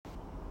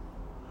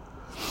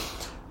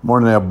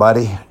Morning,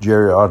 everybody.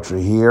 Jerry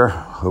Autry here.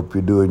 Hope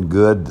you're doing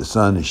good. The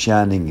sun is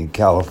shining in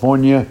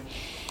California,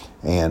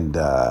 and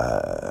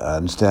I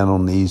understand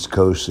on the East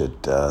Coast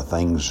that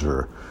things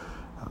are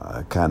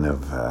kind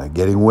of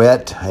getting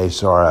wet. Hey,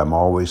 sorry, I'm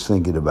always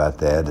thinking about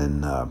that,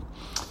 and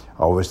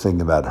always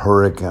thinking about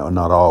hurricanes.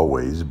 Not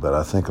always, but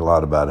I think a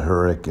lot about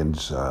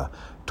hurricanes,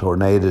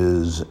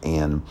 tornadoes,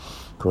 and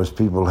of course,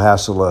 people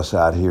hassle us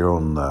out here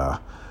on the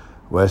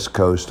West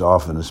Coast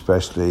often,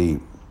 especially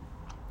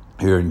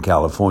here in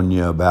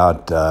California,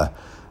 about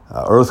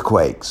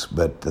earthquakes.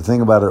 But the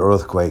thing about an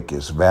earthquake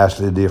is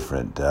vastly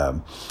different.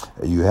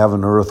 You have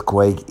an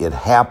earthquake, it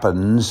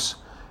happens,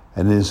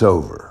 and then it's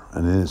over.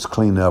 And then it's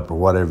clean up or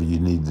whatever you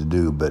need to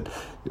do. But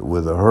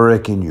with a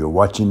hurricane, you're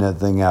watching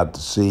that thing out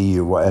to sea,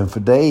 and for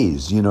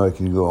days, it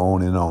can go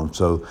on and on.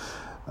 So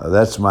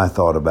that's my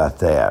thought about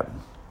that.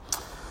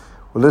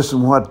 Well,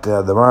 listen,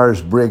 the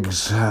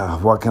Myers-Briggs,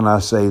 what can I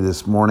say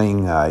this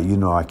morning?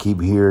 I keep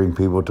hearing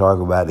people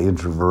talk about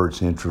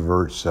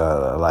introverts,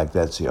 like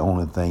that's the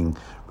only thing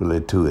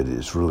really to it.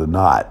 It's really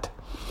not.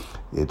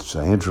 It's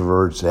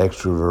introverts,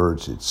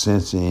 extroverts, it's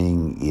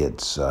sensing,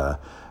 it's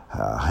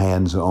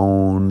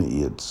hands-on,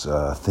 it's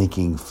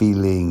thinking,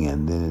 feeling,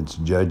 and then it's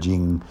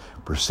judging,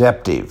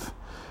 perceptive.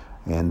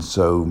 And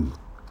so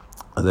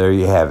there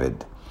you have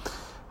it.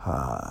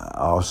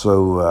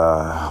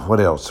 What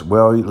else?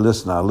 Well,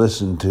 listen, I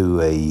listened to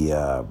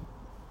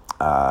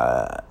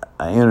an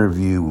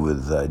interview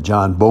with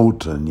John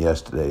Bolton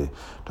yesterday.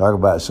 Talk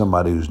about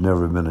somebody who's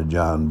never been a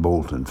John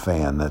Bolton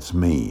fan. That's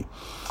me.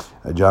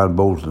 John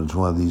Bolton's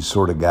one of these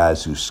sort of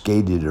guys who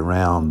skated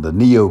around the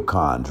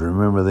neocons.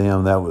 Remember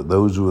them?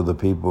 Those were the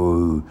people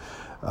who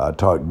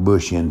talked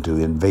Bush into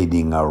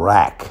invading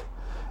Iraq.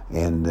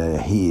 And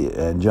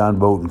John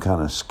Bolton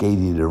kind of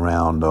skated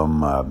around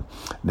them.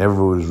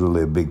 Never was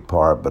really a big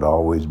part, but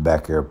always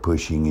back there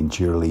pushing and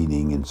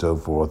cheerleading and so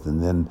forth.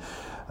 And then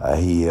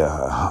he,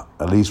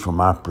 at least from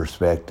my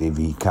perspective,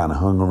 he kind of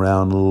hung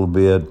around a little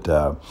bit.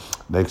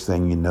 Next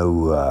thing you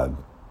know,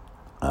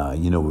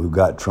 we've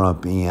got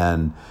Trump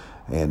in,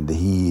 and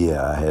he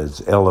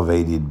has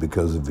elevated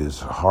because of his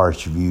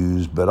harsh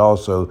views, but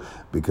also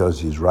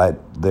because he's right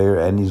there,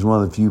 and he's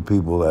one of the few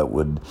people that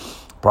would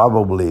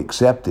probably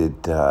accept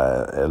it,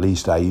 at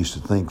least I used to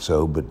think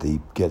so, but he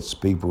gets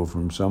people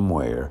from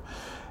somewhere.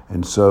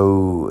 And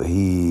so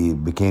he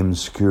became the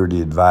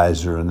security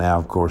advisor, and now,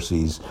 of course,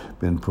 he's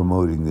been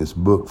promoting this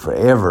book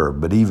forever,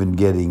 but even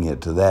getting it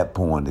to that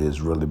point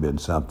has really been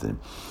something.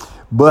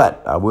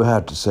 But I will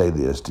have to say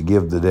this, to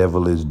give the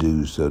devil his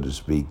due, so to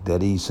speak,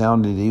 that he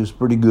was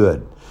pretty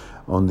good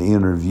on the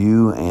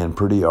interview and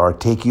pretty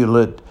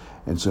articulate,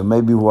 and so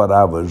maybe what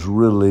I was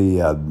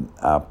really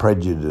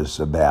prejudiced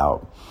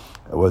about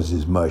was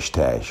his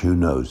mustache. Who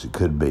knows? It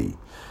could be.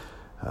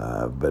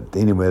 But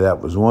anyway, that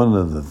was one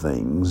of the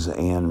things.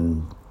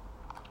 And,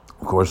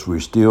 of course,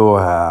 we still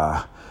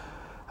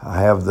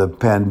have the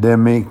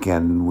pandemic,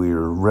 and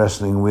we're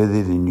wrestling with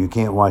it, and you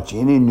can't watch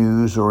any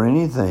news or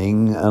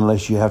anything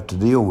unless you have to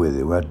deal with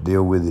it. We have to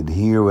deal with it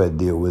here. We have to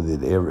deal with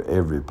it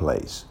every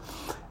place.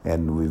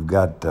 And we've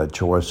got a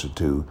choice or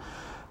two.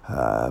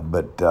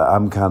 But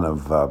I'm kind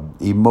of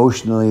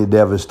emotionally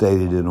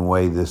devastated in a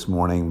way this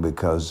morning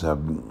because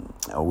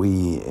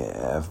we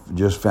have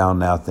just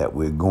found out that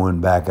we're going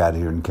back out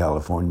here in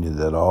California,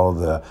 that all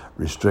the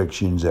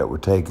restrictions that were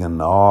taken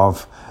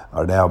off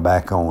are now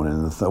back on.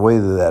 And the way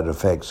that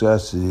affects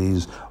us is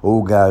these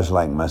old guys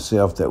like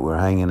myself that we're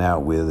hanging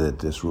out with at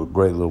this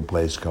great little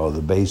place called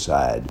the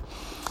Bayside.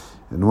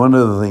 And one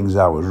of the things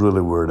I was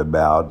really worried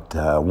about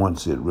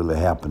once it really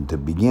happened to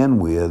begin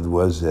with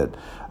was that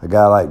a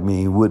guy like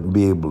me wouldn't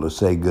be able to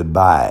say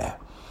goodbye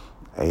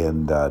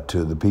and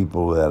to the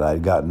people that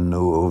I'd gotten to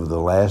know over the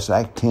last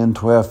 10,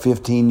 12,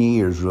 15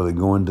 years really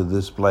going to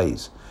this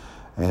place.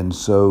 And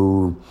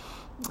so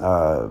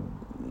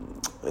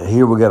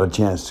here we got a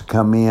chance to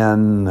come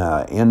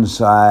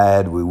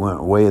inside. We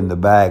went way in the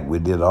back. We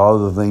did all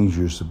the things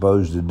you're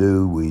supposed to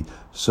do. We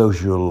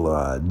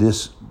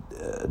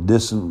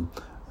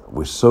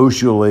we're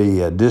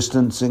socially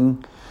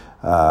distancing,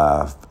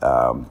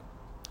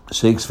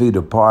 6 feet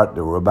apart.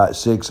 There were about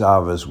 6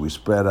 of us. We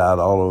spread out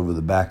all over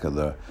the back of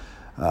the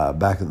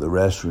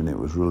restaurant. It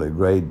was really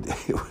great.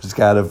 It was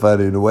kind of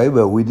funny in a way,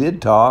 but we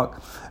did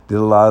talk, did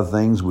a lot of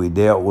things. We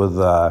dealt with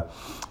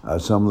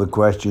some of the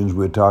questions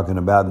we're talking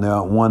about.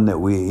 Now, one that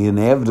we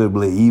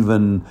inevitably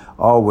even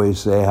always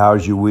say,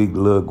 how's your week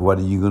look? What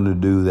are you going to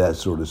do? That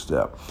sort of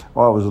stuff.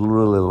 Well, it was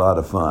really a lot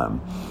of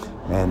fun.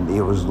 And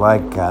it was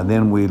like,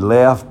 then we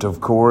left, of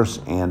course,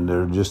 and there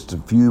were just a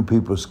few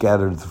people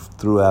scattered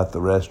throughout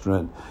the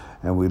restaurant,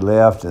 and we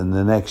left, and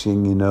the next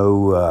thing you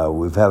know,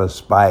 we've had a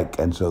spike,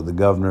 and so the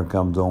governor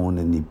comes on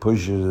and he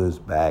pushes us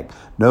back.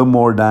 No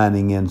more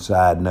dining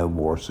inside, no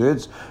more. So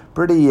it's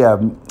pretty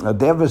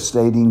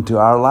devastating to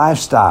our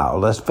lifestyle,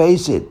 let's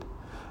face it.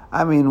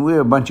 I mean,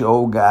 we're a bunch of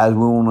old guys. We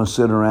want to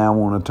sit around,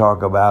 want to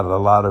talk about a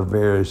lot of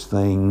various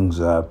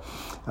things,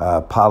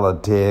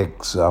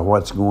 politics,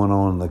 what's going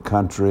on in the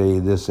country,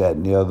 this, that,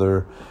 and the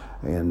other.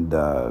 And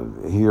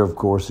here, of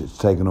course, it's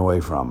taken away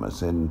from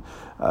us. And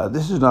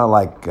this is not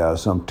like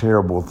some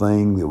terrible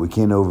thing that we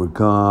can't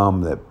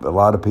overcome, that a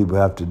lot of people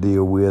have to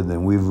deal with,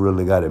 and we've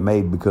really got it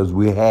made, because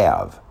we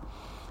have.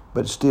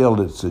 But still,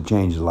 it's a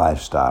change of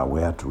lifestyle. We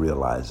have to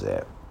realize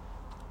that.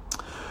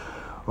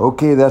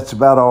 Okay, that's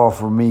about all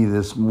for me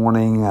this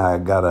morning. I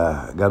got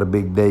a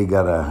big day.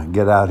 Got to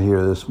get out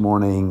here this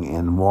morning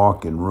and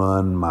walk and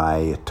run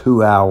my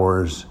 2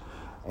 hours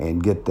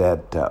and get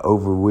that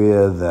over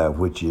with,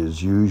 which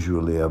is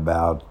usually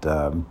about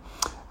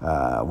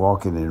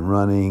walking and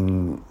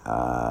running.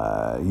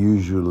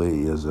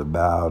 Usually is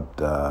about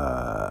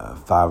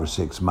 5 or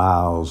 6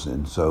 miles,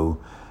 and so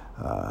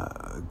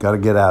got to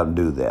get out and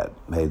do that.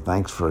 Hey,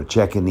 thanks for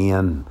checking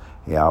in.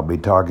 Yeah, I'll be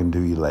talking to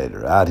you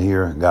later. Out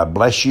here, God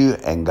bless you,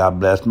 and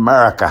God bless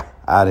America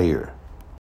out here.